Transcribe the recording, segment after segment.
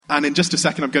And in just a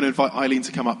second, I'm going to invite Eileen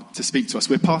to come up to speak to us.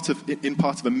 We're part of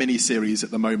a mini-series at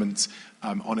the moment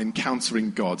on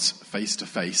encountering God face to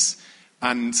face.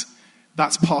 And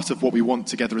that's part of what we want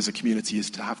together as a community, is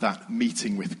to have that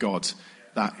meeting with God,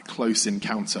 that close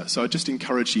encounter. So I just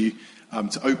encourage you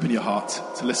to open your heart,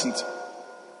 to listen to...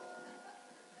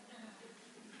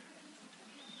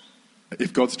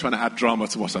 If God's trying to add drama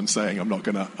to what I'm saying, I'm not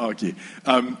going to argue.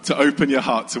 To open your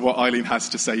heart to what Eileen has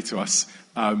to say to us.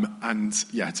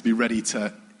 To be ready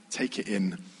to take it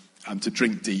in, to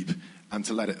drink deep, and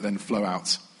to let it then flow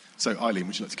out. So, Eileen,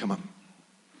 would you like to come up?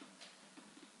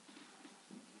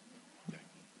 Yeah.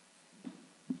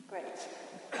 Great.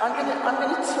 I'm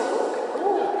going to talk.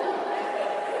 Ooh.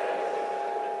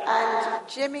 And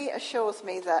Jimmy assures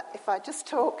me that if I just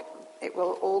talk, it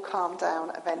will all calm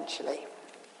down eventually.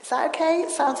 Is that okay?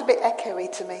 It sounds a bit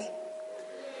echoey to me.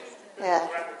 Yeah.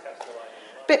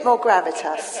 Bit more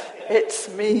gravitas. It's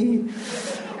me.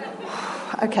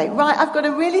 Okay, right. I've got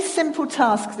a really simple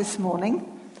task this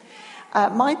morning.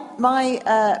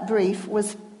 My brief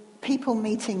was people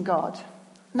meeting God.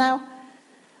 Now,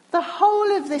 the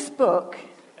whole of this book,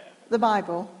 the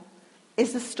Bible,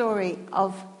 is the story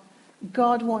of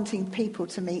God wanting people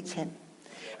to meet him.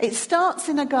 It starts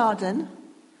in a garden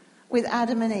with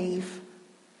Adam and Eve,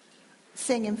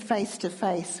 seeing him face to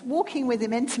face, walking with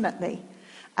him intimately.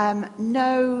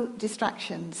 No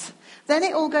distractions. Then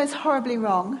it all goes horribly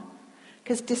wrong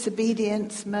because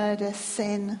disobedience, murder,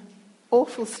 sin,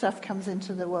 awful stuff comes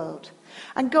into the world.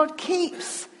 And God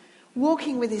keeps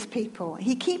walking with his people.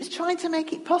 He keeps trying to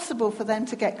make it possible for them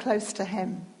to get close to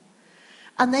him.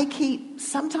 And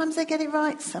sometimes they get it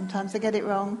right, sometimes they get it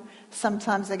wrong,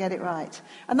 sometimes they get it right.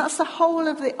 And that's the whole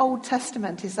of the Old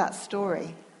Testament, is that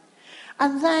story.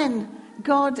 And then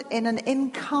God, in an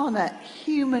incarnate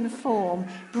human form,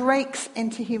 breaks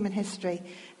into human history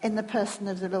in the person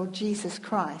of the Lord Jesus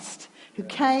Christ, who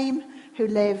came, who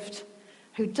lived,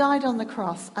 who died on the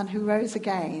cross, and who rose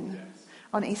again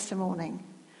on Easter morning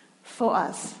for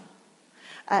us,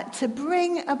 to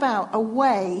bring about a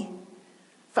way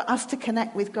for us to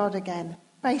connect with God again,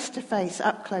 face to face,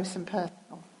 up close and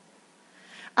personal.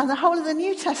 And the whole of the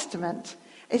New Testament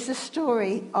is the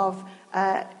story of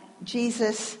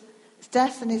Jesus'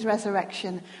 death and his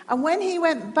resurrection. And when he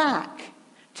went back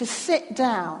to sit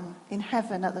down in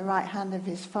heaven at the right hand of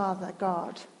his Father,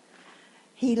 God,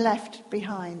 he left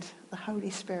behind the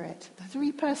Holy Spirit, the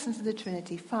three persons of the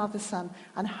Trinity, Father, Son,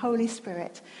 and Holy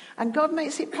Spirit. And God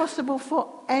makes it possible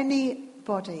for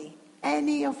anybody,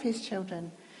 any of his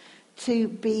children, to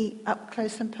be up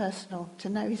close and personal, to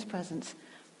know his presence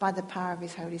by the power of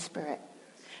his Holy Spirit.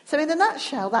 So in a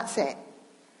nutshell, that's it.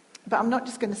 But I'm not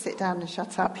just going to sit down and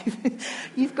shut up.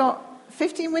 You've got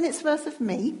 15 minutes worth of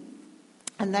me,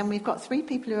 and then we've got three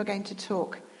people who are going to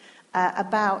talk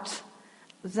about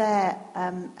their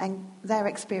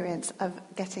experience of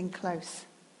getting close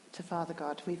to Father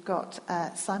God. We've got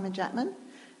Simon Jackman,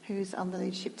 who's on the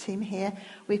leadership team here.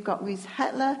 We've got Ruth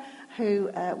Hetler, who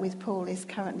with Paul is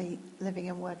currently living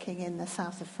and working in the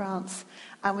south of France.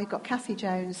 And we've got Kathy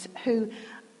Jones, who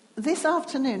this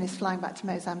afternoon is flying back to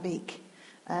Mozambique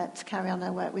to carry on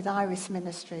her work with Iris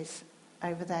Ministries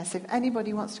over there. So if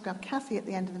anybody wants to grab Kathy at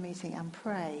the end of the meeting and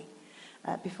pray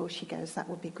before she goes, that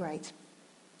would be great.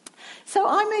 So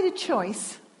I made a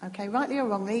choice, okay, rightly or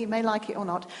wrongly, you may like it or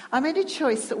not. I made a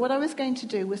choice that what I was going to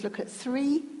do was look at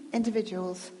three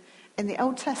individuals in the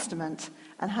Old Testament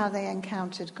and how they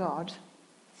encountered God.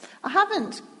 I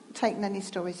haven't taken any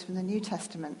stories from the New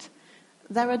Testament.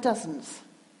 There are dozens.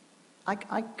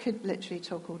 I could literally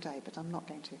talk all day, but I'm not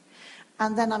going to.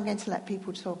 And then I'm going to let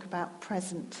people talk about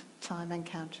present time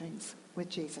encounterings with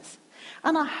Jesus.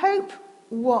 And I hope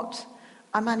what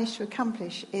I managed to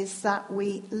accomplish is that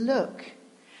we look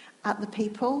at the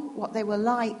people, what they were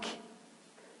like,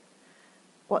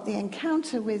 what the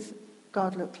encounter with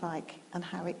God looked like, and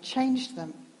how it changed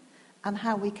them, and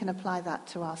how we can apply that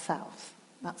to ourselves.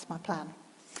 That's my plan.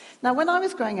 Now, when I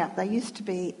was growing up, there used to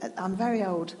be, I'm very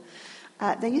old,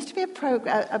 there used to be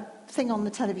a thing on the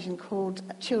television called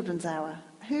Children's Hour.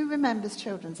 Who remembers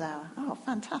Children's Hour? Oh,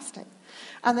 fantastic.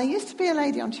 And there used to be a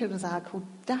lady on Children's Hour called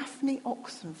Daphne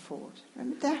Oxenford.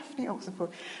 Remember Daphne Oxenford?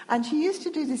 And she used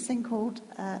to do this thing called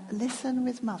Listen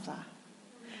with Mother.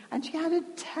 And she had a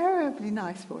terribly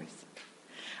nice voice.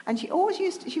 And she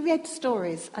read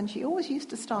stories, and she always used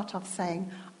to start off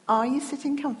saying, "Are you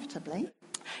sitting comfortably?"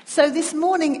 So this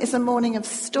morning is a morning of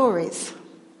stories.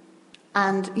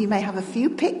 And you may have a few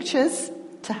pictures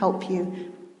to help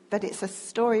you, but it's a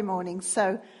story morning.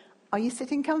 So, are you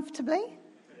sitting comfortably?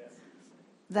 Yes.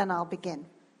 Then I'll begin.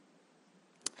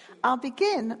 I'll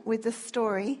begin with the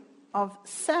story of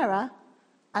Sarah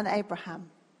and Abraham.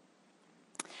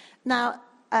 Now,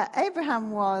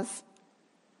 Abraham was...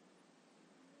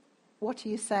 What are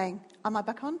you saying? Am I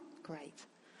back on? Great.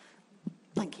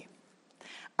 Thank you.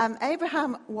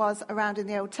 Abraham was around in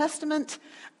the Old Testament.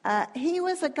 He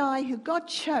was a guy who God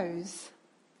chose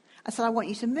and said, I want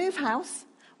you to move house.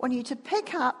 I want you to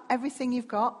pick up everything you've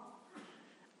got.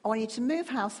 I want you to move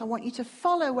house. I want you to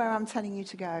follow where I'm telling you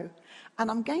to go. And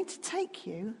I'm going to take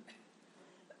you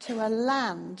to a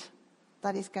land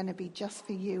that is going to be just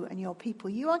for you and your people.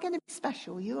 You are going to be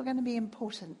special. You are going to be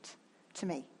important to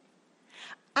me.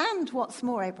 And what's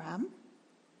more, Abraham,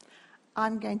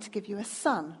 I'm going to give you a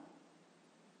son.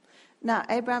 Now,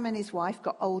 Abraham and his wife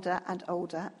got older and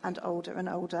older and older and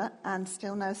older, and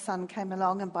still no son came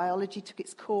along, and biology took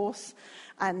its course,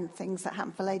 and things that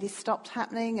happen for ladies stopped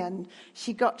happening, and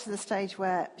she got to the stage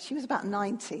where she was about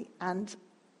 90, and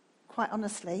quite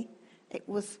honestly, it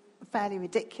was fairly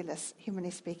ridiculous, humanly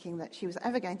speaking, that she was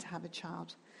ever going to have a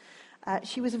child.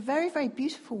 She was a very, very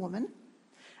beautiful woman,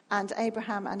 and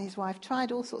Abraham and his wife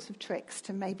tried all sorts of tricks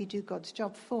to maybe do God's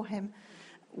job for him,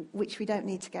 which we don't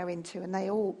need to go into, and they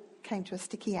all came to a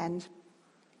sticky end.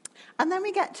 And then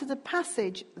we get to the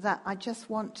passage that I just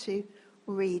want to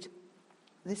read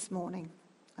this morning,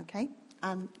 okay?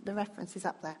 And the reference is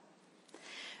up there.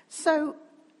 So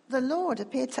the Lord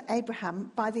appeared to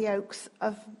Abraham by the oaks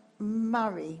of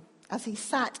Mamre as he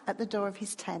sat at the door of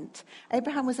his tent.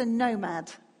 Abraham was a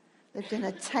nomad, lived in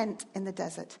a tent in the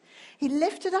desert. He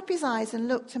lifted up his eyes and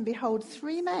looked, and behold,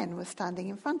 3 men were standing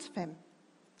in front of him.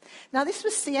 Now this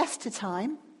was siesta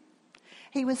time.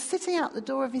 He was sitting out the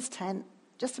door of his tent,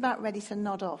 just about ready to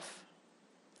nod off.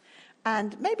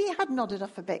 And maybe he had nodded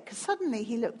off a bit, because suddenly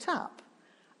he looked up,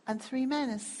 and 3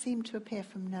 men seemed to appear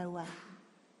from nowhere.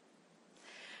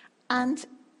 And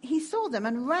he saw them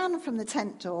and ran from the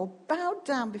tent door, bowed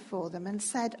down before them, and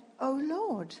said, "O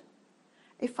Lord,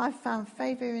 if I've found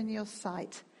favor in your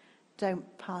sight,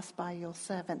 don't pass by your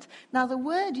servant." Now the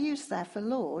word used there for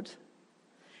Lord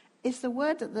is the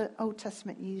word that the Old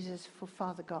Testament uses for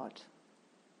Father God.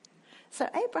 So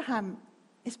Abraham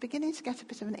is beginning to get a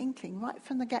bit of an inkling right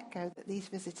from the get-go that these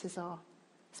visitors are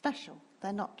special.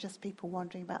 They're not just people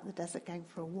wandering about the desert going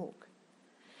for a walk.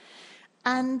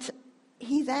 And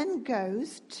he then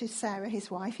goes to Sarah,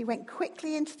 his wife. He went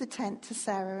quickly into the tent to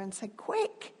Sarah and said,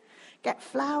 "Quick, get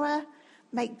flour,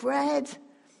 make bread."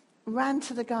 Ran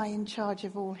to the guy in charge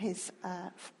of all his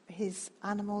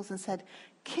animals and said,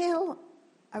 "Kill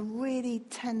a really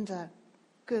tender,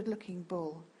 good-looking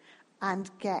bull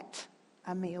and get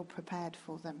a meal prepared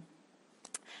for them."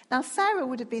 Now, Sarah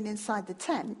would have been inside the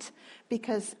tent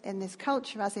because in this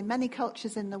culture, as in many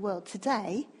cultures in the world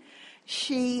today,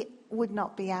 she would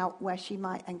not be out where she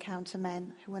might encounter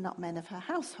men who were not men of her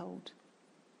household.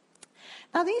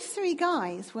 Now, these 3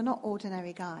 guys were not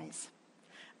ordinary guys.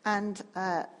 And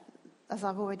as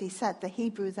I've already said, the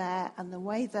Hebrew there and the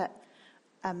way that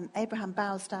Abraham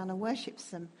bows down and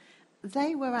worships them,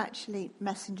 they were actually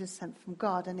messengers sent from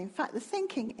God. And in fact, the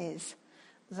thinking is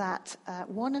that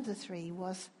one of the 3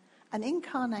 was an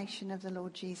incarnation of the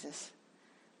Lord Jesus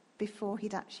before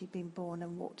he'd actually been born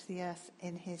and walked the earth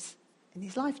in his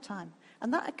lifetime.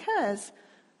 And that occurs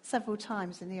several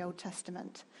times in the Old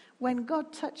Testament. When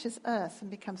God touches earth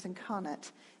and becomes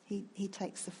incarnate, he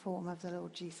takes the form of the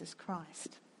Lord Jesus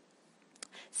Christ.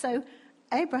 So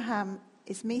Abraham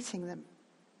is meeting them.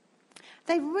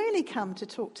 They've really come to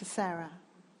talk to Sarah.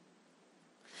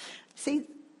 See,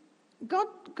 God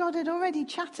had already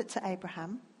chatted to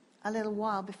Abraham a little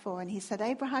while before, and he said,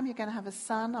 "Abraham, you're going to have a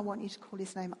son. I want you to call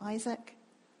his name Isaac."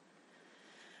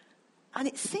 And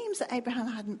it seems that Abraham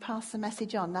hadn't passed the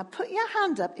message on. Now, put your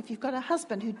hand up if you've got a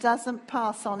husband who doesn't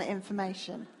pass on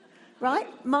information. Right?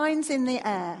 Mine's in the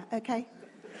air, okay?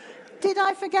 Did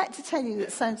I forget to tell you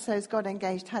that so-and-so's got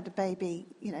engaged, had a baby,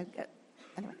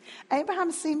 Anyway,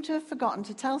 Abraham seemed to have forgotten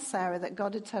to tell Sarah that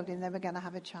God had told him they were going to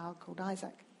have a child called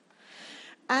Isaac.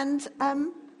 And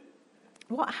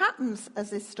what happens as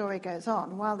this story goes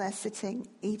on, while they're sitting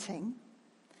eating,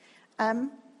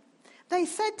 they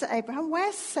said to Abraham,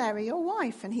 "Where's Sarah, your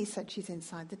wife?" And he said, "She's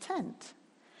inside the tent."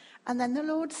 And then the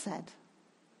Lord said,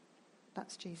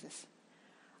 that's Jesus,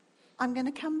 "I'm going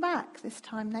to come back this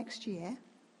time next year,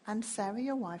 and Sarah,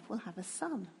 your wife, will have a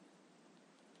son."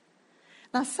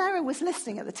 Now, Sarah was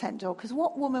listening at the tent door, because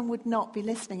what woman would not be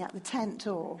listening at the tent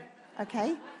door?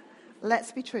 Okay?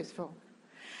 Let's be truthful.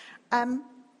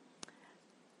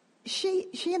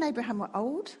 She and Abraham were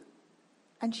old,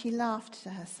 and she laughed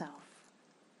to herself.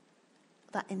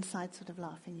 That inside sort of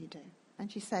laughing you do. And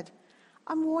she said,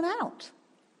 "I'm worn out,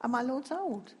 and my Lord's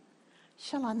old.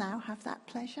 Shall I now have that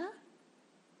pleasure?"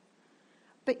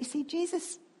 But you see,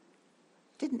 Jesus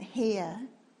didn't hear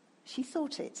She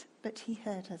thought it, but he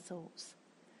heard her thoughts.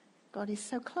 God is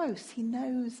so close. He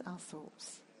knows our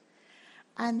thoughts.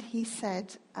 And he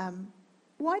said,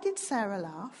 why did Sarah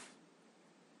laugh?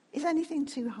 Is anything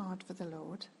too hard for the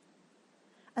Lord?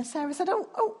 And Sarah said,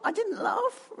 oh, I didn't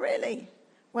laugh, really.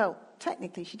 Well,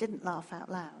 technically, she didn't laugh out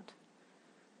loud.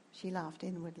 She laughed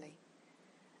inwardly.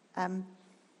 And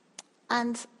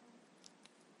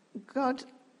God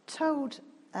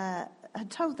had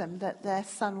told them that their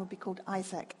son would be called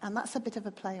Isaac. And that's a bit of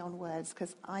a play on words,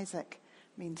 because Isaac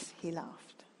means he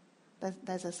laughed.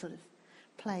 There's a sort of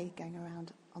play going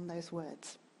around on those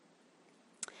words.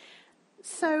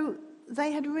 So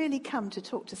they had really come to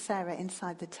talk to Sarah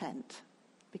inside the tent,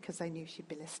 because they knew she'd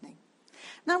be listening.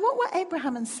 Now, what were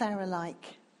Abraham and Sarah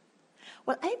like?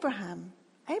 Well, Abraham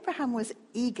was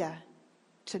eager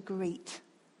to greet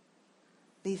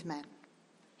these men.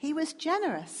 He was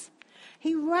generous.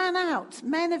 He ran out.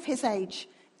 Men of his age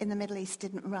in the Middle East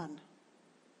didn't run.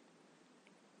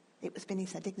 It was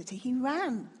beneath their dignity. He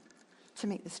ran to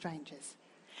meet the strangers.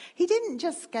 He didn't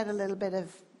just get a little bit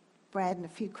of bread and a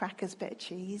few crackers, a bit of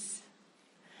cheese.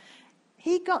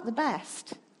 He got the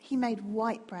best. He made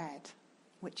white bread,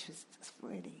 which was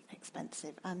really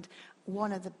expensive, and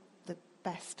one of the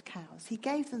best cows. He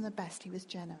gave them the best. He was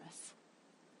generous.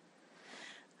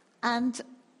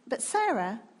 But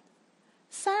Sarah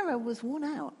was worn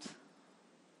out.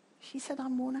 She said,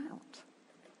 I'm worn out.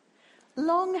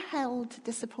 Long-held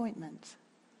disappointment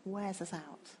wears us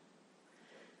out.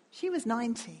 She was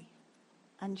 90,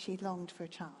 and she longed for a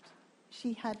child.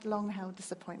 She had long-held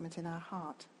disappointment in her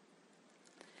heart.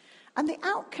 And the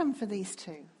outcome for these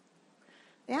two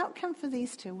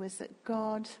was that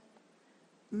God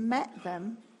met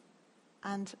them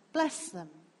and blessed them.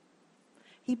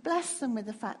 He blessed them with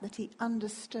the fact that he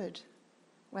understood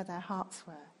where their hearts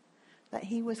were, that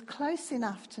he was close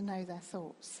enough to know their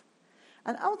thoughts.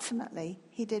 And ultimately,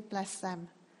 he did bless them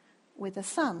with a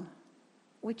son,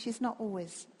 which is not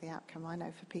always the outcome, I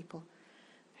know, for people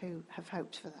who have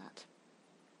hoped for that.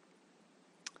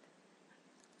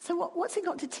 So what's it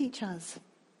got to teach us?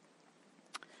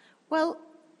 Well,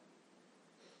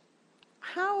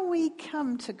 how we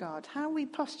come to God, how we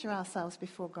posture ourselves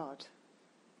before God,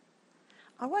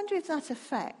 I wonder if that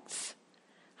affects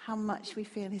how much we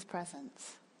feel his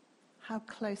presence, how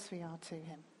close we are to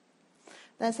him.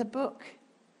 There's a book,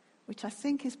 which I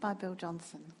think is by Bill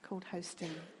Johnson, called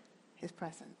Hosting His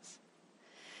Presence.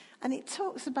 And it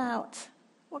talks about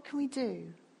what can we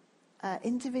do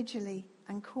individually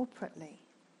and corporately.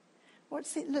 What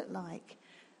does it look like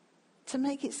to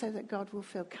make it so that God will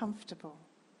feel comfortable?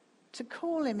 To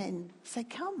call him in, say,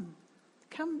 come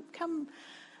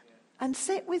and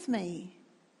sit with me.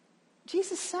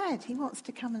 Jesus said he wants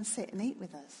to come and sit and eat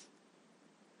with us.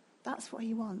 That's what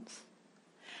he wants.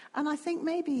 And I think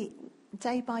maybe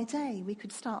day by day we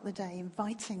could start the day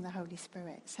inviting the Holy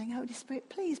Spirit, saying, Holy Spirit,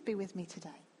 please be with me today.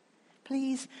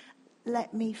 Please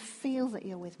let me feel that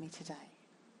you're with me today.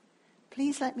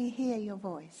 Please let me hear your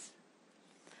voice.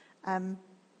 And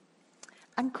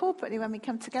corporately, when we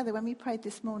come together, when we prayed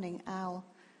this morning, Al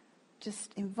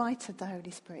just invited the Holy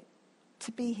Spirit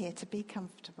to be here, to be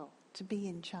comfortable, to be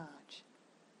in charge.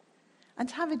 And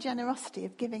to have a generosity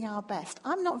of giving our best.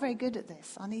 I'm not very good at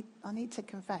this. I need to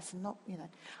confess.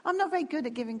 I'm not very good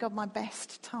at giving God my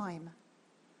best time.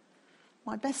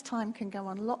 My best time can go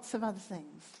on lots of other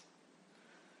things.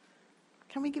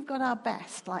 Can we give God our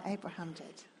best like Abraham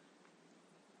did?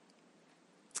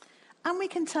 And we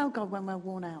can tell God when we're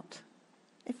worn out.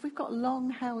 If we've got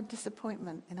long-held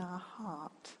disappointment in our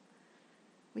heart,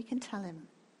 we can tell him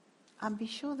and be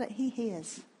sure that he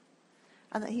hears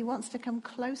and that he wants to come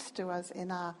close to us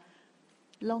in our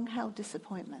long-held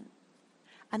disappointment.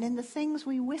 And in the things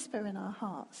we whisper in our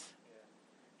hearts,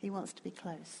 he wants to be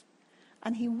close.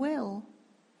 And he will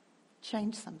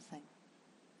change something.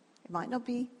 It might not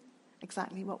be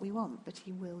exactly what we want, but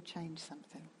he will change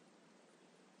something.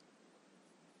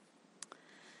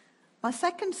 My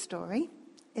second story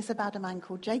is about a man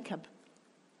called Jacob.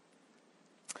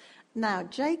 Now,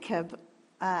 Jacob,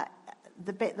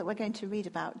 the bit that we're going to read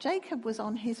about, Jacob was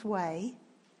on his way.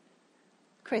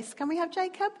 Chris, can we have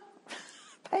Jacob?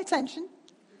 Pay attention.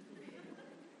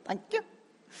 Thank you.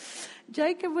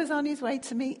 Jacob was on his way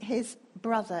to meet his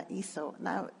brother Esau.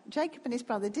 Now, Jacob and his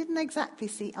brother didn't exactly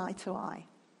see eye to eye.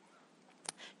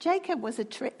 Jacob was a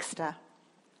trickster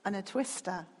and a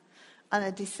twister and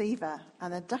a deceiver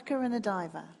and a ducker and a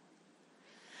diver.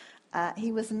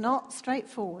 He was not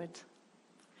straightforward.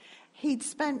 He'd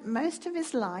spent most of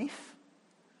his life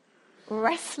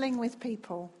wrestling with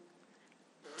people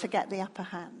to get the upper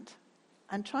hand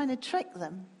and trying to trick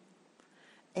them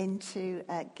into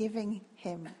giving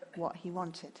him what he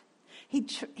wanted. He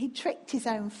tricked his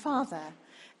own father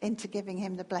into giving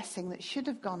him the blessing that should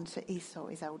have gone to Esau,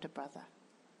 his older brother.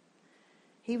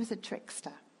 He was a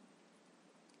trickster.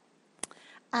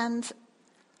 And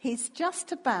he's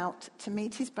just about to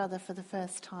meet his brother for the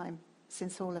first time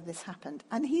since all of this happened.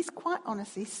 And he's quite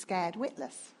honestly scared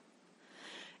witless.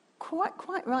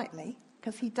 Quite rightly,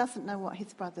 because he doesn't know what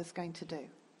his brother's going to do.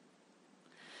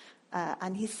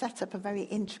 And he's set up a very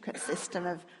intricate system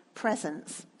of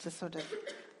presents to sort of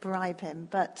bribe him.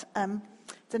 But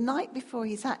the night before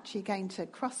he's actually going to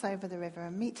cross over the river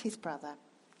and meet his brother,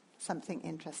 something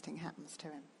interesting happens to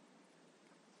him.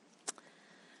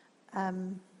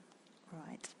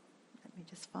 Right, let me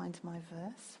just find my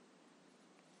verse.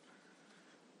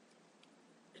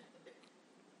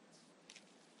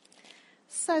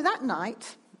 So that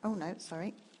night,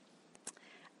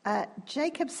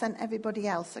 Jacob sent everybody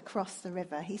else across the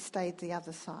river. He stayed the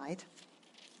other side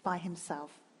by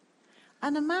himself.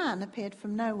 And a man appeared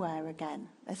from nowhere again.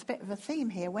 There's a bit of a theme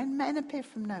here. When men appear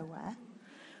from nowhere,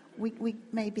 we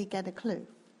maybe get a clue.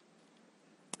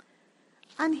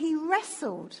 And he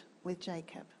wrestled with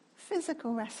Jacob,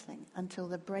 physical wrestling, until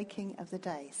the breaking of the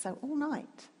day, so all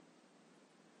night.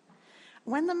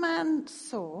 When the man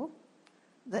saw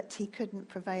that he couldn't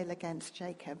prevail against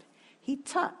Jacob, he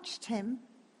touched him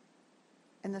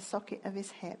in the socket of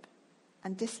his hip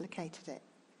and dislocated it.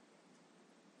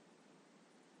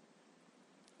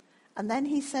 And then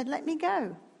he said, "Let me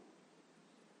go.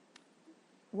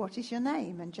 What is your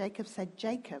name?" And Jacob said,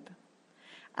 "Jacob."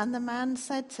 And the man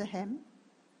said to him,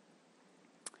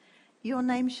 "Your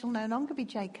name shall no longer be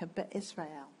Jacob, but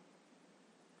Israel.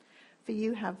 For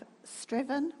you have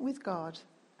striven with God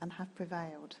and have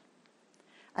prevailed."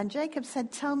 And Jacob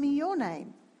said, "Tell me your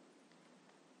name."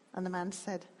 And the man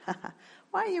said,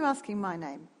 "Why are you asking my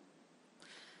name?"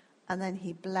 And then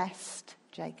he blessed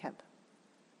Jacob.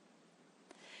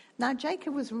 Now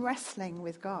Jacob was wrestling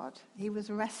with God. He was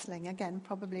wrestling, again,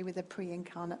 probably with a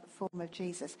pre-incarnate form of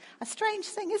Jesus. A strange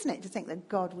thing, isn't it, to think that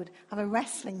God would have a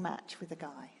wrestling match with a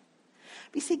guy.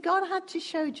 But you see, God had to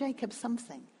show Jacob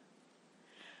something.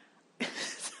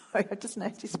 Sorry, I just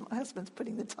noticed my husband's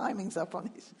putting the timings up on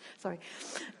his... Sorry.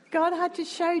 God had to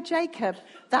show Jacob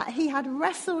that he had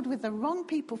wrestled with the wrong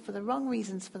people for the wrong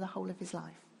reasons for the whole of his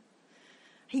life.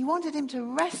 He wanted him to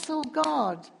wrestle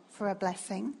God for a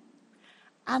blessing,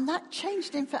 and that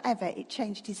changed him forever. It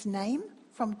changed his name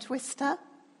from Twister.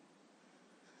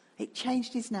 It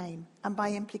changed his name, and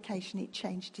by implication, it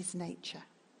changed his nature.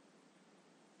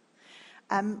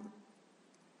 And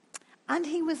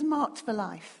he was marked for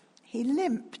life. He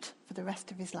limped for the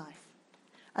rest of his life.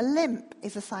 A limp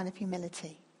is a sign of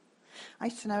humility. I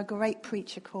used to know a great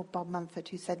preacher called Bob Mumford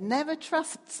who said, "Never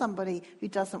trust somebody who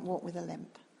doesn't walk with a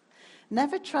limp."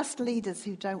 Never trust leaders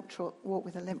who don't walk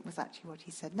with a limp was actually what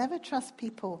he said. Never trust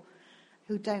people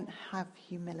who don't have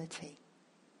humility.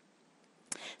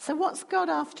 So what's God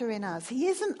after in us? He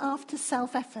isn't after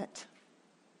self-effort.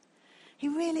 He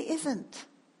really isn't.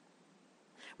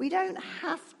 We don't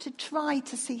have to try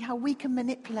to see how we can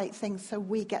manipulate things so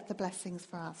we get the blessings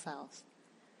for ourselves.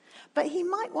 But he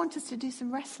might want us to do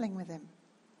some wrestling with him.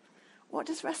 What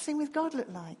does wrestling with God look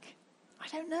like? I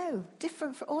don't know.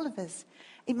 Different for all of us.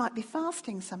 It might be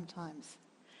fasting sometimes.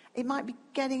 It might be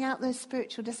getting out those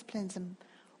spiritual disciplines and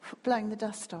blowing the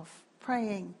dust off.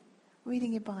 Praying,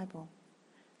 reading your Bible.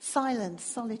 Silence,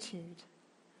 solitude,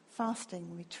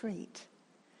 fasting, retreat.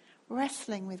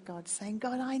 Wrestling with God, saying,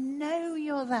 "God, I know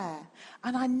you're there,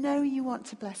 and I know you want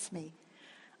to bless me,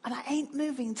 and I ain't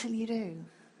moving till you do."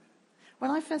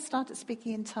 When I first started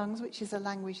speaking in tongues, which is a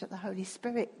language that the Holy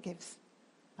Spirit gives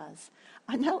us,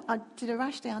 I did a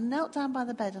rash day. I knelt down by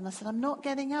the bed and I said, "I'm not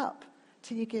getting up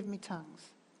till you give me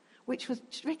tongues," which was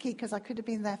tricky because I could have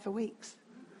been there for weeks.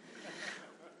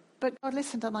 But God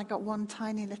listened, and I got one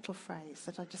tiny little phrase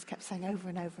that I just kept saying over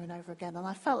and over and over again, and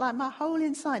I felt like my whole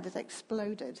inside had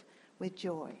exploded with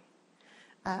joy.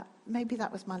 Maybe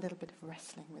that was my little bit of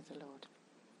wrestling with the Lord.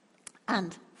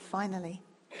 And finally,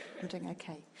 I'm doing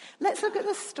okay. Let's look at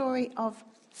the story of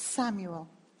Samuel.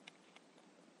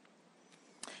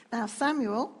 Now,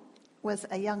 Samuel was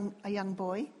a young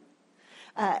boy.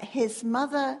 His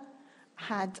mother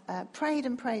had prayed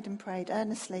and prayed and prayed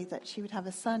earnestly that she would have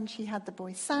a son. She had the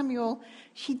boy Samuel.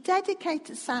 She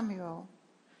dedicated Samuel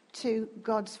to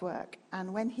God's work.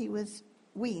 And when he was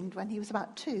weaned, when he was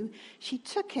about 2, she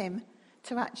took him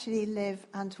to actually live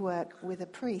and work with a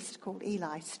priest called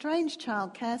Eli. Strange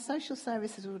childcare. Social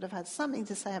services would have had something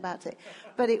to say about it,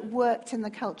 but it worked in the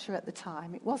culture at the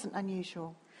time. It wasn't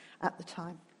unusual at the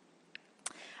time.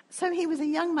 So he was a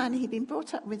young man. He'd been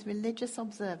brought up with religious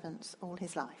observance all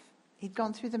his life. He'd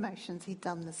gone through the motions. He'd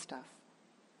done the stuff.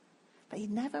 But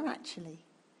he'd never actually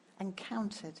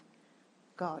encountered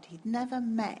God. He'd never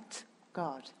met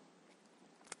God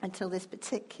until this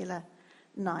particular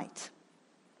night.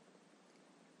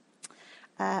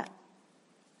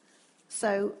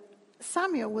 So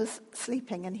Samuel was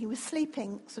sleeping, and he was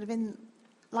sleeping sort of in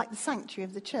like the sanctuary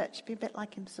of the church. It'd be a bit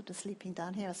like him sort of sleeping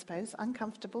down here, I suppose.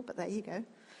 Uncomfortable, but there you go.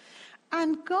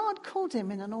 And God called him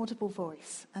in an audible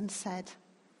voice and said,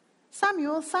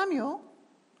 "Samuel, Samuel."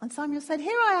 And Samuel said,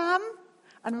 "Here I am,"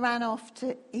 and ran off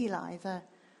to Eli, the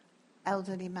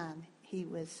elderly man he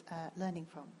was learning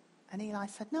from. And Eli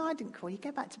said, "No, I didn't call you.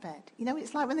 Go back to bed." You know what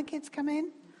it's like when the kids come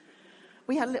in?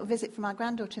 We had a little visit from our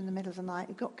granddaughter in the middle of the night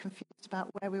who got confused about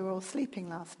where we were all sleeping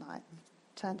last night.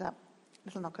 Turned up,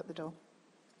 little knock at the door.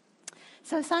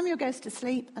 So Samuel goes to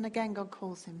sleep, and again God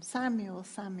calls him, "Samuel,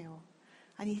 Samuel."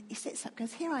 And he sits up,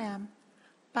 goes, "Here I am."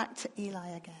 Back to Eli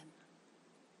again.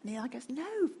 And Eli goes,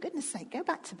 "No, for goodness sake, go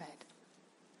back to bed."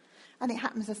 And it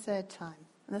happens a third time.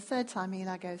 And the third time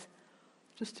Eli goes,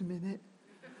 "Just a minute."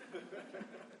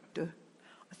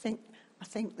 I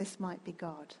think this might be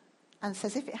God. And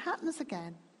says, "If it happens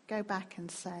again, go back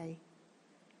and say,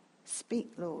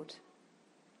 'Speak, Lord,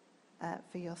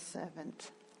 for your servant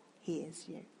hears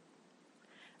you.'"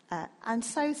 And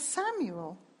so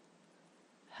Samuel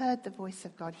heard the voice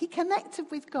of God. He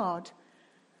connected with God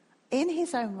in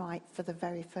his own right for the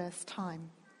very first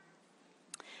time.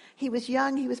 He was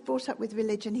young, he was brought up with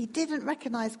religion, he didn't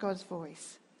recognize God's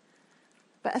voice.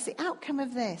 But as the outcome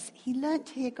of this, he learnt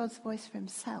to hear God's voice for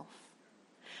himself.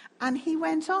 And he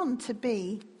went on to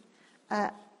be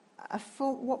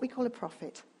what we call a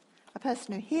prophet, a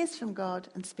person who hears from God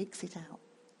and speaks it out.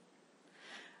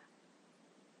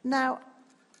 Now,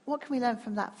 what can we learn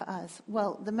from that for us?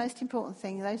 Well, the most important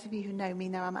thing, those of you who know me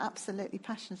know I'm absolutely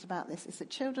passionate about this, is that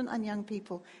children and young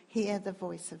people hear the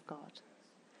voice of God.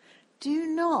 Do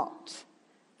not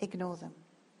ignore them.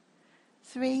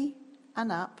 3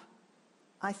 and up,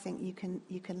 I think you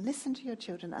can listen to your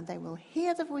children and they will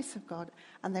hear the voice of God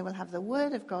and they will have the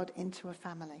word of God into a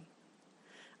family.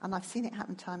 And I've seen it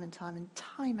happen time and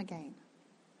time again.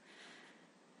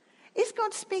 Is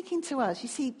God speaking to us? You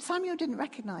see, Samuel didn't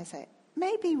recognize it.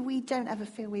 Maybe we don't ever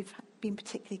feel we've been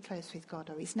particularly close with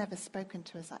God, or he's never spoken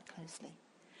to us that closely.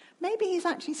 Maybe he's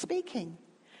actually speaking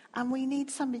and we need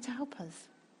somebody to help us.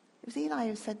 It was Eli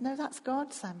who said, "No, that's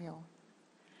God, Samuel."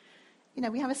 You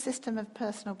know, we have a system of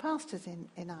personal pastors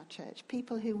in our church,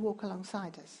 people who walk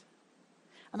alongside us.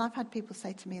 And I've had people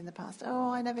say to me in the past, "Oh,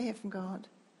 I never hear from God."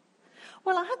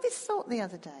 Well, I had this thought the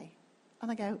other day,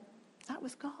 and I go, "That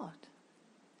was God."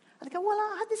 And I go, "Well,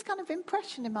 I had this kind of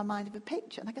impression in my mind of a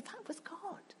picture," and I go, "That was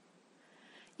God."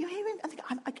 You're hearing? I think,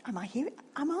 am I hearing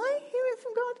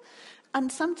from God?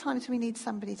 And sometimes we need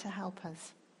somebody to help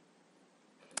us.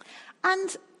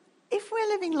 And if we're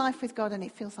living life with God and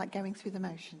it feels like going through the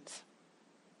motions,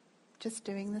 just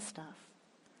doing the stuff,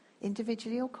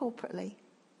 individually or corporately,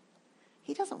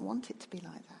 he doesn't want it to be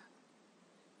like that.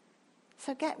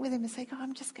 So get with him and say, "God,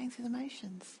 I'm just going through the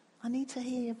motions. I need to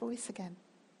hear your voice again.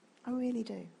 I really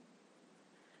do.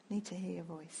 Need to hear your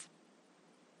voice."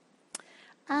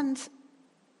 And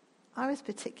I was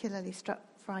particularly struck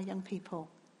for our young people,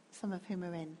 some of whom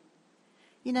are in.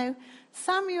 You know,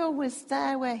 Samuel was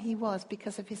there where he was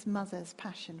because of his mother's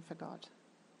passion for God.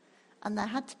 And there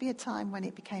had to be a time when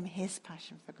it became his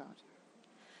passion for God.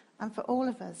 And for all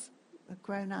of us who have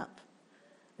grown up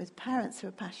with parents who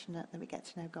are passionate that we get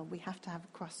to know God, we have to have a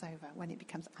crossover when it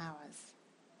becomes ours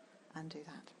and do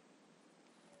that.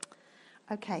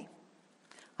 Okay,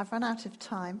 I've run out of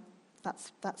time.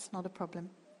 That's not a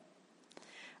problem.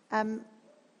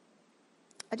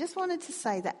 I just wanted to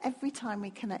say that every time we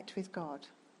connect with God,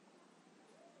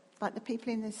 like the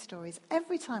people in these stories,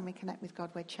 every time we connect with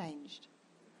God, we're changed.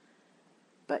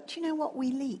 But do you know what?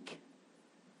 We leak.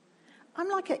 I'm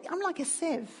like a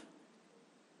sieve.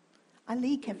 I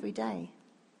leak every day.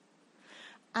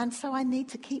 And so I need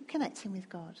to keep connecting with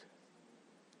God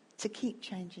to keep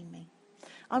changing me.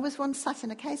 I was once sat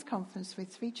in a case conference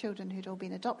with 3 children who'd all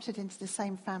been adopted into the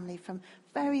same family from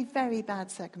very, very bad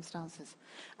circumstances.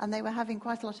 And they were having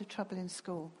quite a lot of trouble in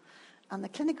school. And the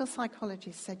clinical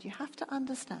psychologist said, "You have to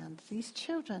understand, these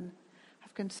children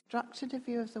have constructed a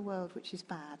view of the world which is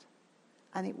bad.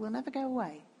 And it will never go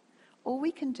away. All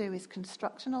we can do is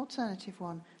construct an alternative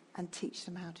one and teach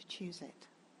them how to choose it."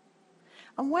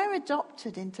 And we're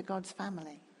adopted into God's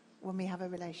family when we have a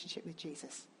relationship with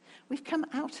Jesus. We've come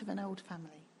out of an old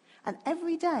family. And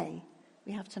every day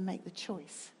we have to make the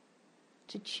choice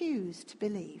to choose to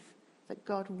believe that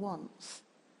God wants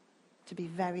to be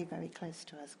very, very close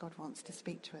to us. God wants to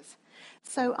speak to us.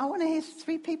 So I want to hear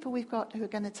 3 people we've got who are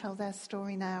going to tell their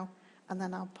story now and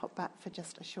then I'll pop back for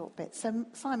just a short bit. So,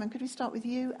 Simon, could we start with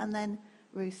you, and then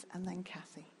Ruth, and then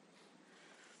Kathy?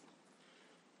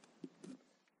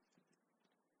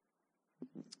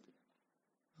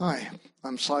 Hi,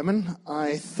 I'm Simon.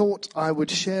 I thought I would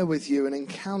share with you an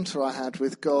encounter I had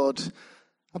with God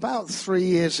about 3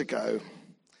 years ago.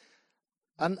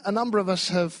 And a number of us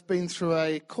have been through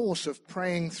a course of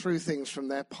praying through things from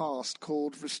their past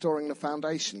called Restoring the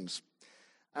Foundations.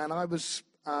 And I was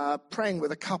praying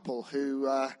with a couple who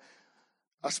are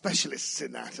specialists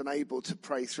in that and able to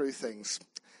pray through things.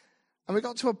 And we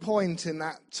got to a point in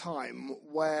that time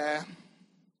where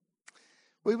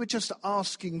we were just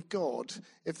asking God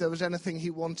if there was anything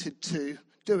he wanted to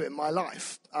do in my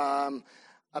life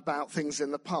about things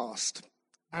in the past.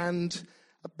 And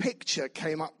a picture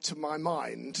came up to my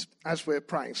mind as we were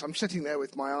praying. So I'm sitting there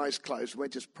with my eyes closed and we're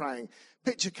just praying.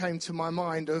 Picture came to my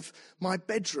mind of my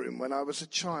bedroom when I was a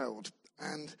child.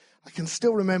 And I can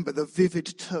still remember the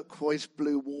vivid turquoise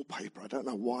blue wallpaper. I don't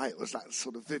know why it was that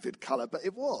sort of vivid colour, but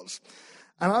it was.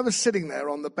 And I was sitting there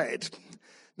on the bed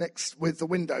next with the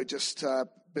window just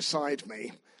beside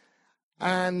me.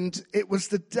 And it was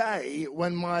the day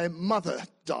when my mother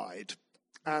died.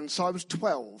 And so I was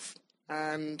 12.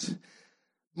 And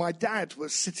my dad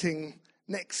was sitting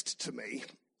next to me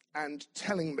and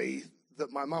telling me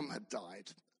that my mum had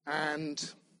died.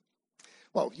 And,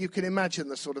 well, you can imagine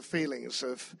the sort of feelings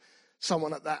of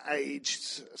someone at that age,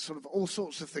 sort of all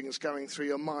sorts of things going through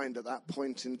your mind at that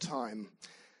point in time.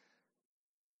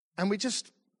 And we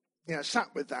just,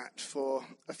 sat with that for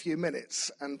a few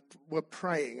minutes and were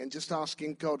praying and just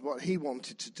asking God what he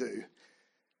wanted to do.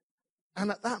 And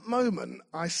at that moment,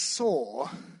 I saw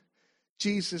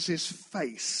Jesus'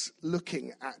 face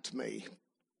looking at me.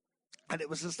 And it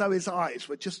was as though his eyes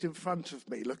were just in front of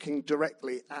me, looking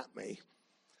directly at me.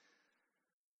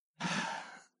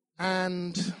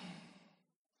 And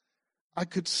I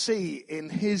could see in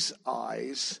his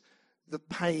eyes the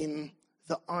pain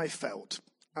that I felt.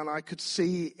 And I could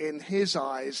see in his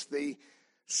eyes the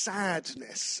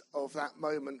sadness of that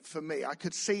moment for me. I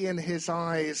could see in his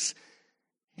eyes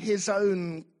his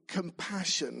own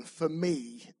compassion for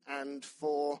me and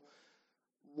for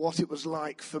what it was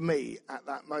like for me at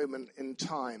that moment in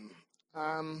time.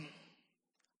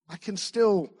 I can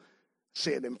still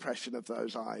see an impression of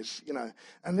those eyes,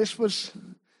 And this was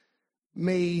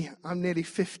me, I'm nearly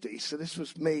 50, so this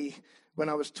was me when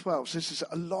I was 12. So this is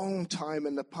a long time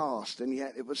in the past, and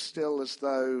yet it was still as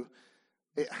though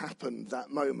it happened that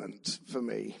moment for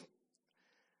me.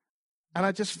 And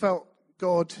I just felt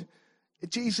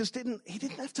Jesus didn't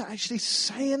have to actually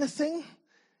say anything.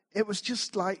 It was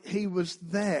just like he was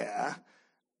there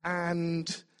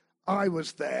and I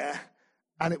was there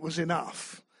and it was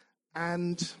enough.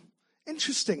 And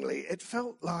interestingly, it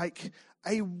felt like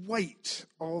a weight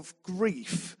of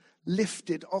grief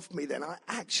lifted off me then. I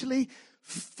actually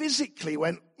physically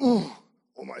went,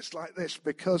 almost like this,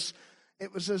 because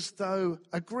it was as though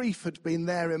a grief had been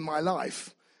there in my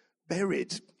life,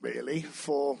 buried really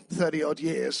for 30 odd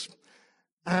years.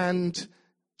 And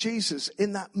Jesus,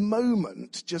 in that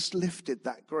moment, just lifted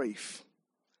that grief.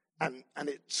 And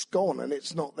it's gone and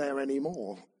it's not there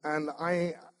anymore. And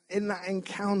in that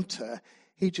encounter,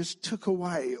 he just took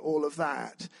away all of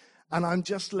that. And I'm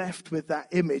just left with that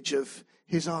image of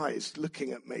his eyes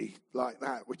looking at me like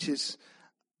that, which is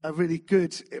a really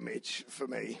good image for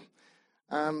me.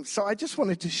 So I just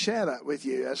wanted to share that with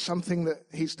you as something that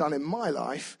he's done in my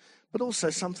life, but also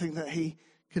something that he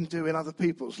can do in other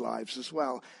people's lives as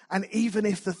well. And even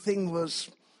if the thing was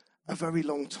a very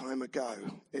long time ago,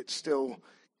 it's still,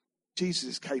 Jesus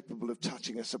is capable of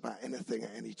touching us about anything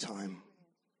at any time.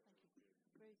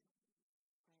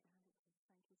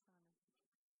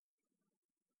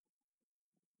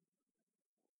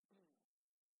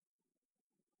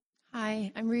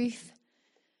 Hi, I'm Ruth.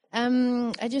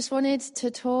 I just wanted to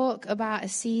talk about a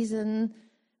season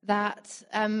that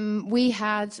we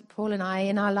had, Paul and I,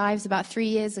 in our lives about 3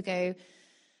 years ago.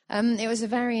 It was a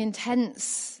very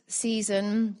intense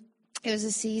season. It was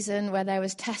a season where there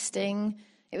was testing.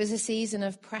 It was a season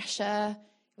of pressure.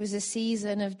 It was a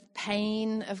season of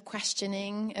pain, of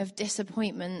questioning, of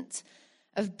disappointment,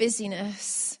 of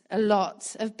busyness, a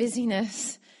lot of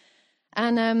busyness,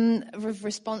 and of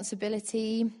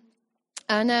responsibility.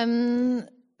 And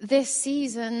this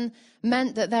season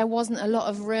meant that there wasn't a lot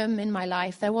of room in my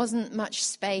life. There wasn't much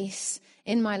space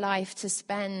in my life to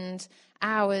spend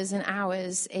hours and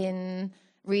hours in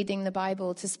reading the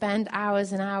Bible, to spend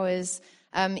hours and hours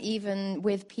even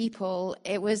with people.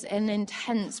 It was an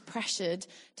intense, pressured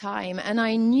time. And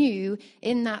I knew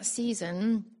in that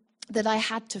season that I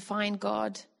had to find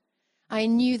God. I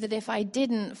knew that if I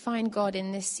didn't find God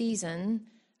in this season,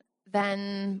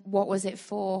 then what was it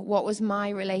for? What was my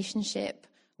relationship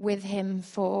with him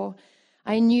for?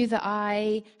 I knew that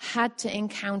I had to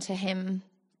encounter him.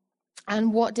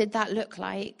 And what did that look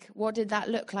like? What did that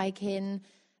look like in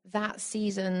that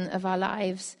season of our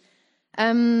lives?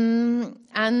 And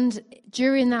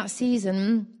during that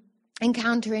season,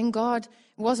 encountering God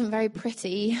wasn't very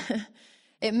pretty.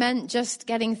 It meant just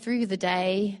getting through the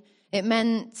day. It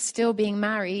meant still being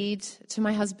married to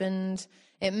my husband.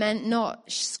 It meant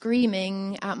not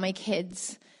screaming at my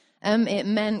kids. It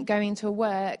meant going to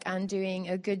work and doing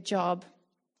a good job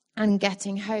and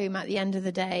getting home at the end of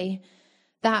the day.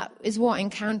 That is what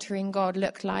encountering God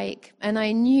looked like. And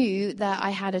I knew that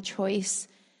I had a choice.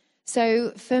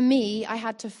 So for me, I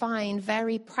had to find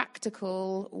very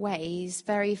practical ways,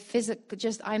 very physical.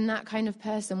 I'm that kind of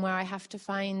person where I have to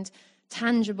find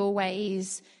tangible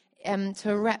ways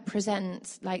to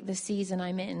represent like the season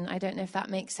I'm in. I don't know if that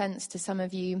makes sense to some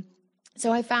of you.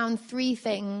 So I found 3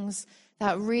 things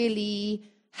that really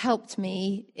helped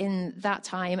me in that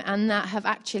time and that have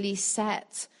actually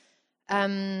set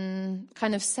a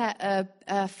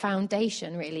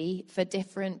foundation really for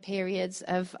different periods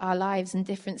of our lives and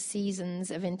different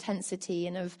seasons of intensity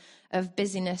and of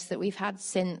busyness that we've had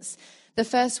since. The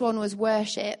first one was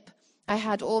worship. I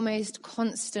had almost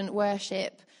constant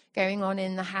worship going on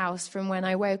in the house from when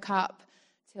I woke up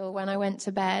till when I went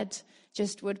to bed.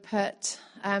 Just would put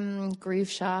Groove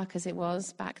Shark, as it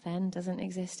was back then, doesn't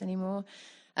exist anymore.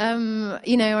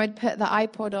 I'd put the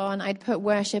iPod on, I'd put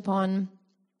worship on.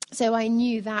 So I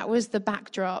knew that was the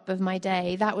backdrop of my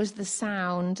day. That was the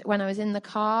sound. When I was in the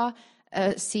car,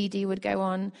 a CD would go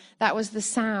on. That was the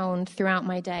sound throughout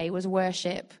my day, was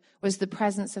worship, was the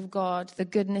presence of God, the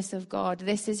goodness of God.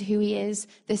 This is who he is.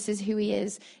 This is who he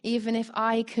is. Even if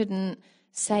I couldn't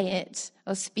say it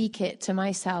or speak it to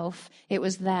myself, it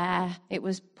was there, it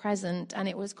was present, and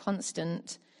it was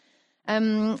constant.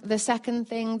 The second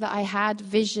thing that I had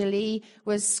visually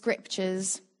was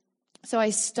scriptures. So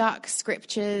I stuck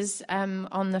scriptures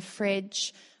on the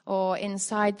fridge or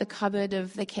inside the cupboard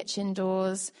of the kitchen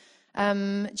doors,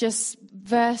 just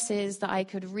verses that I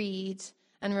could read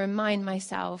and remind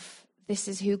myself, this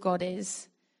is who God is.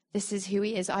 This is who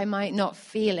he is. I might not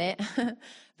feel it,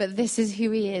 but this is who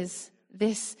he is.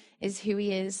 This is who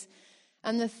he is.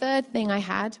 And the third thing I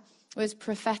had was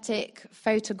prophetic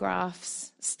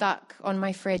photographs stuck on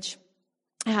my fridge.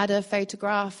 I had a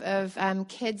photograph of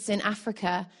kids in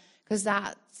Africa, because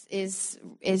that is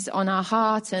on our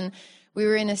heart, and we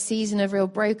were in a season of real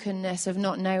brokenness, of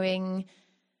not knowing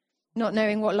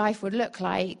what life would look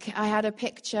like. I had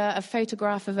a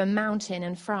photograph of a mountain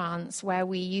in France where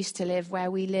we used to live, where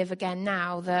we live again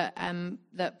now,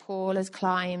 that Paul has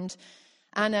climbed,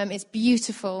 and it's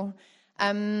beautiful.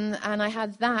 And I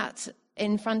had that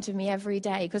in front of me every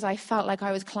day because I felt like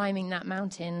I was climbing that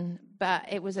mountain, but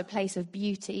it was a place of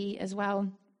beauty as well.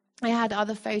 I had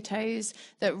other photos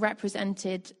that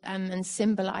represented and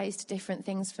symbolized different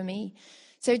things for me.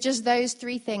 So just those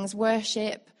 3 things,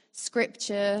 worship,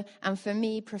 scripture, and for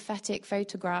me, prophetic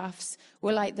photographs,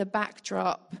 were like the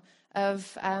backdrop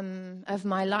of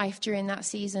my life during that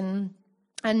season,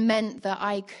 and meant that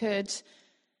I could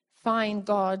find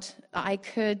God, that I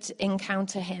could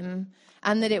encounter him,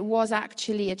 and that it was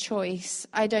actually a choice.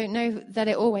 I don't know that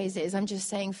it always is. I'm just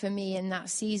saying for me in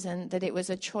that season that it was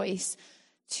a choice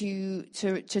to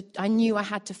I knew I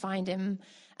had to find him,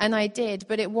 and I did,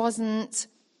 but it wasn't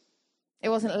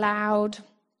loud,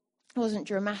 it wasn't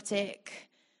dramatic,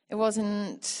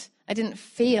 I didn't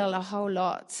feel a whole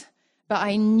lot, but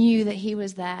I knew that he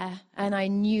was there, and I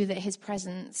knew that his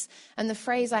presence. And the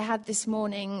phrase I had this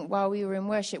morning while we were in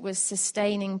worship was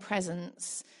sustaining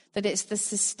presence, that it's the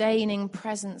sustaining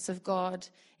presence of God.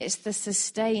 It's the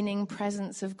sustaining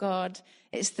presence of God.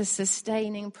 It's the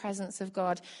sustaining presence of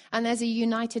God. And there's a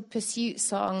United Pursuit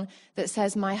song that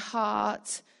says, my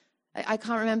heart, I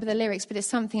can't remember the lyrics, but it's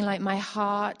something like, my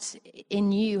heart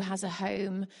in you has a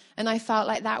home. And I felt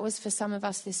like that was for some of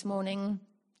us this morning,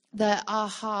 that our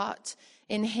heart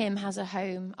in him has a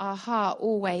home. Our heart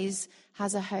always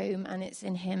has a home, and it's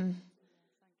in him.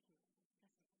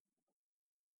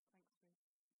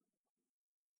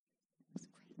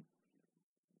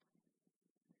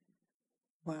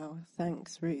 Wow,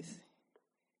 thanks, Ruth.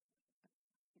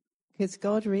 Because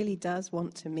God really does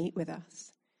want to meet with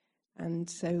us. And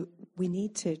so we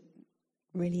need to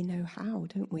really know how,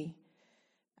 don't we?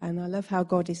 And I love how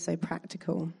God is so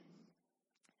practical.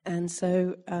 And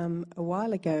so a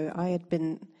while ago, I had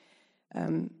been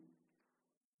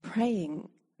praying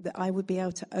that I would be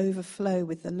able to overflow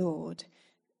with the Lord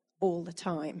all the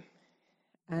time.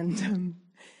 And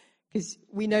because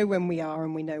we know when we are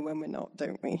and we know when we're not,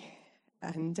 don't we?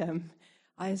 And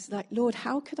I was like, Lord,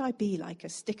 how could I be like a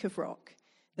stick of rock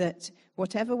that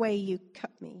whatever way you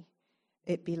cut me,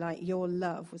 it'd be like your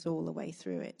love was all the way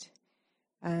through it.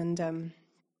 And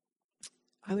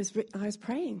I was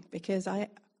praying because I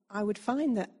would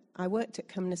find that I worked at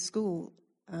Cumnor School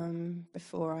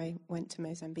before I went to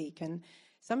Mozambique, and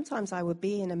sometimes I would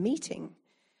be in a meeting,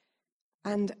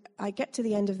 and I get to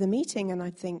the end of the meeting, and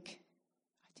I'd think,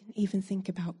 I didn't even think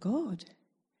about God.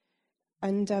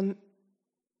 And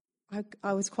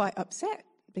I was quite upset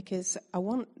because I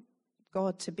want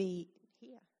God to be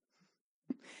here.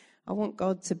 I want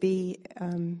God to be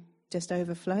just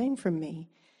overflowing from me.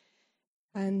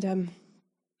 And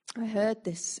I heard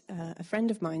a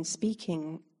friend of mine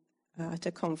speaking at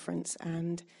a conference,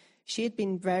 and she had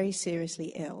been very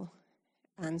seriously ill.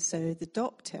 And so the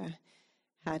doctor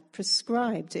had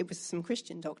prescribed, it was some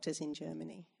Christian doctors in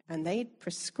Germany, and they'd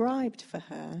prescribed for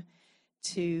her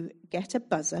to get a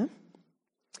buzzer,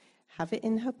 have it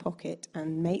in her pocket,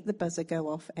 and make the buzzer go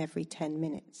off every 10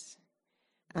 minutes.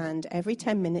 And every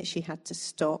 10 minutes she had to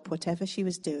stop whatever she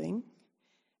was doing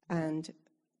and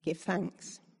give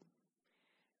thanks.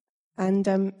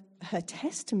 And her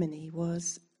testimony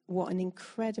was what an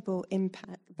incredible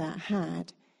impact that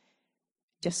had,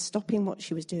 just stopping what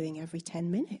she was doing every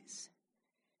 10 minutes.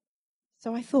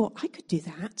 So I thought, I could do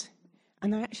that.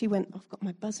 And I actually went, I've got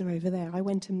my buzzer over there. I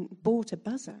went and bought a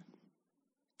buzzer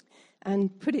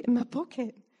and put it in my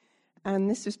pocket. And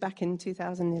this was back in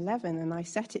 2011, and I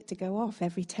set it to go off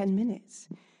every 10 minutes.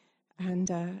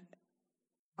 And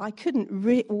I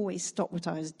couldn't always stop what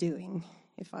I was doing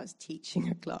if I was teaching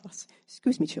a class.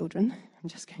 Excuse me, children. I'm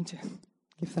just going to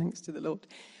give thanks to the Lord.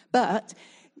 But,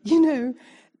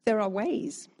 there are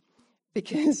ways,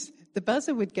 because the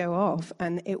buzzer would go off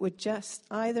and it would just,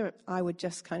 either I would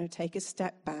just kind of take a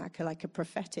step back, like a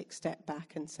prophetic step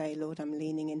back, and say, Lord, I'm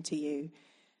leaning into you.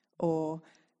 Or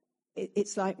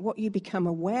it's like what you become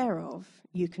aware of,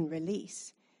 you can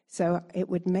release. So it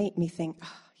would make me think,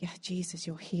 oh, yeah, Jesus,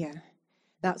 you're here.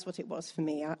 That's what it was for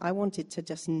me. I wanted to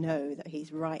just know that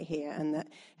he's right here and that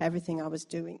everything I was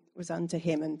doing was unto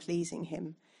him and pleasing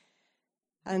him.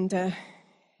 And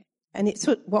it's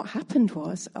what happened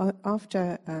was,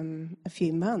 after a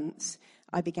few months,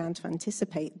 I began to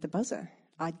anticipate the buzzer.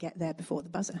 I'd get there before the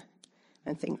buzzer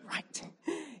and think, right,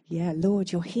 yeah,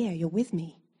 Lord, you're here, you're with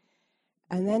me.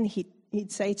 And then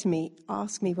he'd say to me,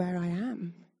 ask me where I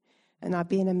am. And I'd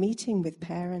be in a meeting with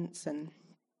parents, and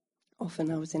often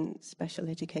I was in special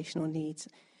educational needs.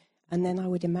 And then I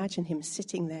would imagine him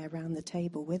sitting there around the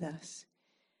table with us.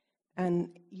 And,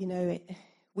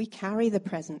 we carry the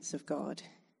presence of God.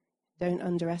 Don't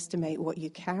underestimate what you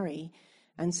carry.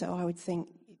 And so I would think,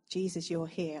 Jesus, you're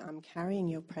here. I'm carrying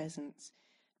your presence.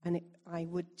 And I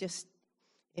would just,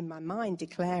 in my mind,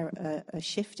 declare a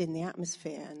shift in the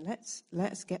atmosphere. And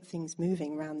let's get things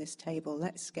moving around this table.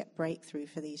 Let's get breakthrough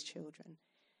for these children.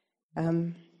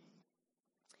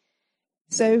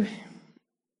 So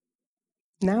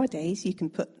nowadays you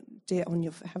can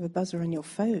have a buzzer on your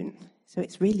phone. So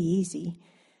it's really easy.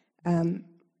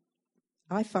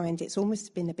 I find it's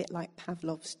almost been a bit like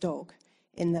Pavlov's dog,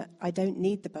 in that I don't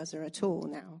need the buzzer at all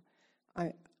now.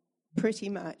 I pretty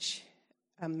much,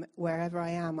 wherever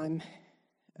I am, I'm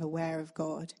aware of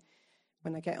God.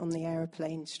 When I get on the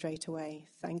aeroplane, straight away,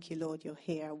 thank you, Lord, you're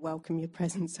here. I welcome your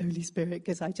presence, Holy Spirit,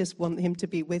 because I just want him to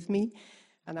be with me,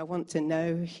 and I want to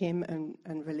know him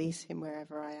and release him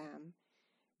wherever I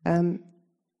am.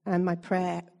 And my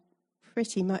prayer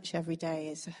pretty much every day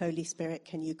is, Holy Spirit,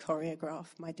 can you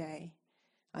choreograph my day?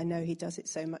 I know he does it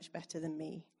so much better than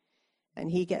me.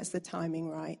 And he gets the timing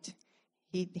right.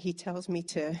 He tells me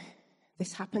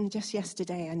this happened just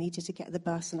yesterday. I needed to get the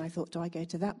bus. And I thought, do I go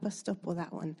to that bus stop or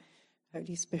that one?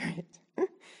 Holy Spirit, you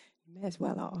may as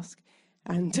well ask.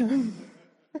 And and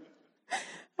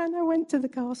I went to the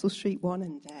Castle Street one,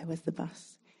 and there was the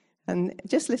bus. And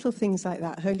just little things like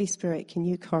that. Holy Spirit, can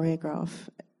you choreograph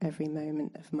every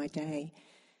moment of my day?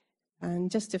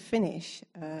 And just to finish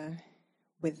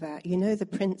with that, the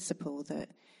principle that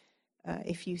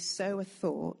if you sow a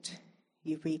thought,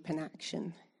 you reap an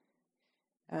action.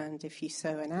 And if you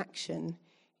sow an action,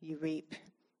 you reap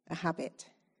a habit.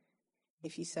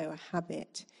 If you sow a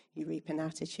habit, you reap an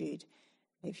attitude.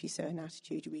 If you sow an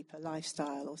attitude, you reap a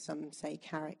lifestyle, or some say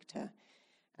character.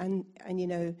 And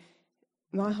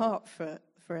my heart for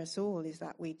us all is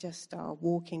that we just are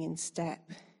walking in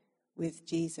step with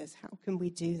Jesus. How can we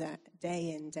do that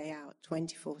day in, day out,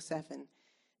 24/7?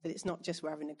 That it's not just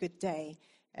we're having a good day.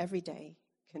 Every day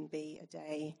can be a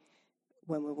day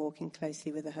when we're walking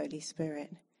closely with the Holy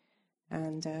Spirit.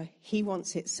 And he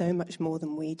wants it so much more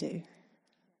than we do,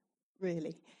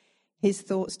 really. His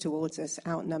thoughts towards us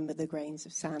outnumber the grains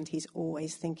of sand. He's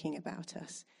always thinking about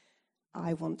us.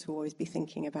 I want to always be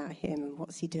thinking about him and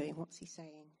what's he doing, what's he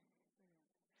saying.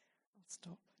 I'll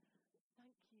stop. Thank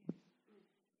you.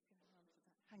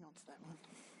 Hang on to that one.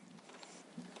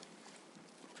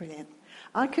 Brilliant.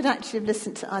 I could actually have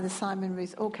listened to either Simon,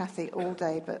 Ruth or Kathy all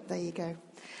day, but there you go.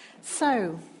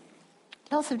 So,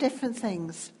 lots of different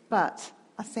things, but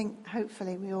I think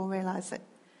hopefully we all realise that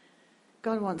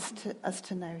God wants us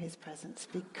to know his presence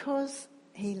because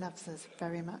he loves us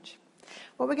very much.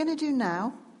 What we're going to do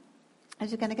now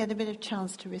is we're going to get a bit of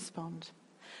chance to respond.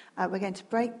 We're going to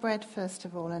break bread first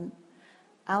of all, and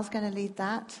Al's going to lead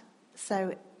that.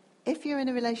 So if you're in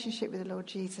a relationship with the Lord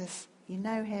Jesus, you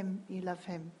know him, you love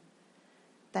him,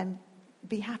 then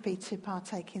be happy to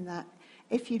partake in that.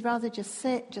 If you'd rather just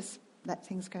sit, just let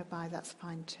things go by, that's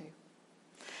fine too.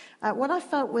 What I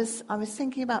felt was, I was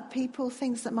thinking about people,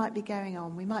 things that might be going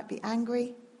on. We might be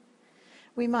angry.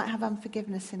 We might have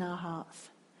unforgiveness in our hearts.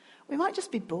 We might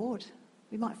just be bored.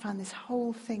 We might find this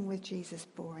whole thing with Jesus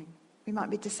boring. We might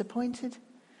be disappointed.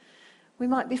 We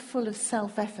might be full of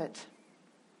self-effort.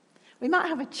 We might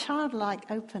have a childlike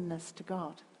openness to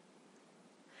God.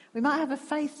 We might have a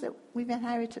faith that we've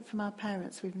inherited from our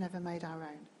parents we've never made our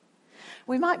own.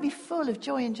 We might be full of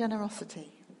joy and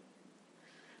generosity.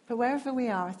 But wherever we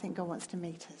are, I think God wants to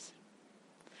meet us.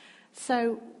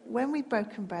 So when we've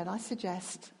broken bread, I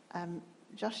suggest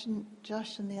Josh and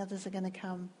the others are going to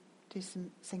come do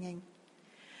some singing.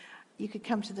 You could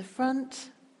come to the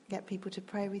front, get people to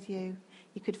pray with you.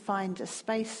 You could find a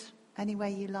space anywhere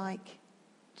you like.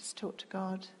 Just talk to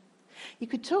God. You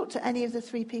could talk to any of the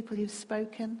three people who've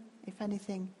spoken, if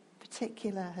anything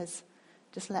particular has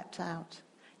just leapt out.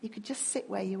 You could just sit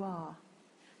where you are.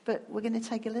 But we're going to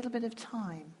take a little bit of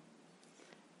time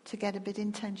to get a bit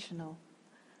intentional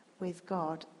with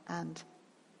God and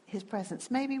his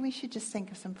presence. Maybe we should just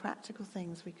think of some practical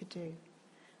things we could do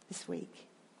this week.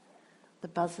 The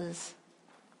buzzers,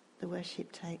 the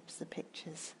worship tapes, the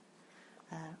pictures,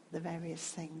 the various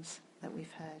things that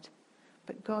we've heard.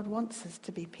 But God wants us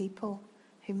to be people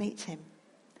who meet him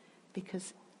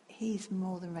because he's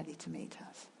more than ready to meet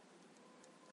us.